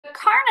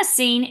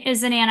Carnosine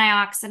is an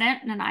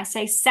antioxidant, and I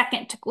say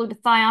second to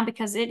glutathione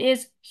because it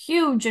is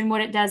huge in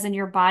what it does in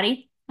your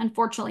body.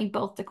 Unfortunately,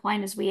 both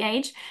decline as we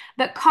age.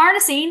 But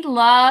carnosine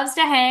loves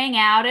to hang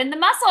out in the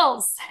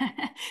muscles.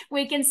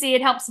 We can see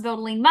it helps build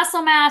lean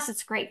muscle mass.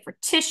 It's great for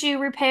tissue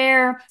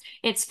repair.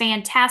 It's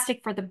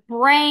fantastic for the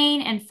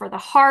brain and for the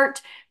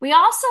heart. We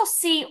also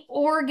see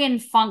organ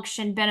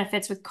function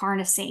benefits with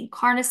carnosine.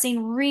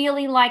 Carnosine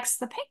really likes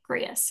the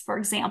pancreas, for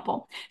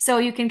example. So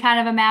you can kind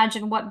of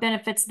imagine what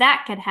benefits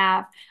that could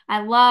have.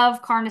 I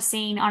love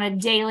carnosine on a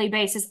daily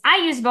basis. I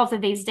use both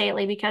of these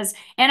daily because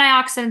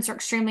antioxidants are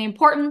extremely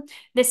important.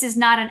 This is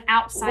not an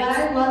outside. What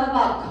I love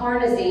about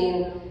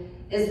carnosine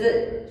is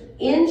that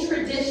in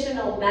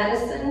traditional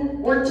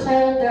medicine, we're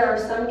told there are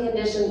some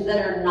conditions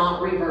that are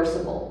not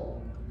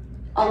reversible.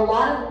 A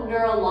lot of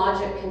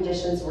neurologic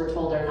conditions we're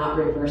told are not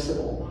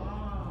reversible.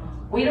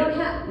 We don't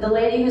have, the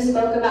lady who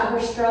spoke about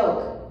her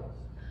stroke,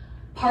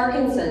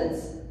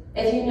 Parkinson's,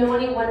 if you know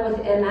anyone with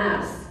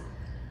MS,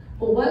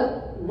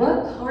 well,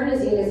 what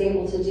carnosine is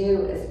able to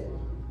do is,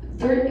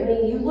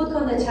 you look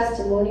on the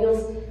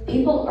testimonials,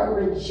 people are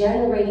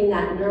regenerating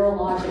that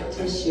neurologic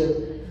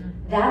tissue.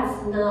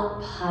 That's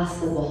not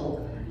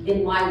possible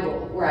in my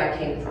world, where I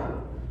came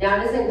from.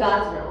 Now, it isn't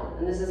God's realm,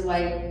 and this is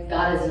why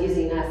God is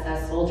using us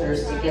as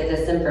soldiers to get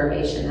this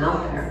information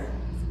out there.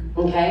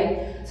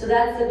 Okay? So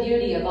that's the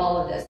beauty of all of this.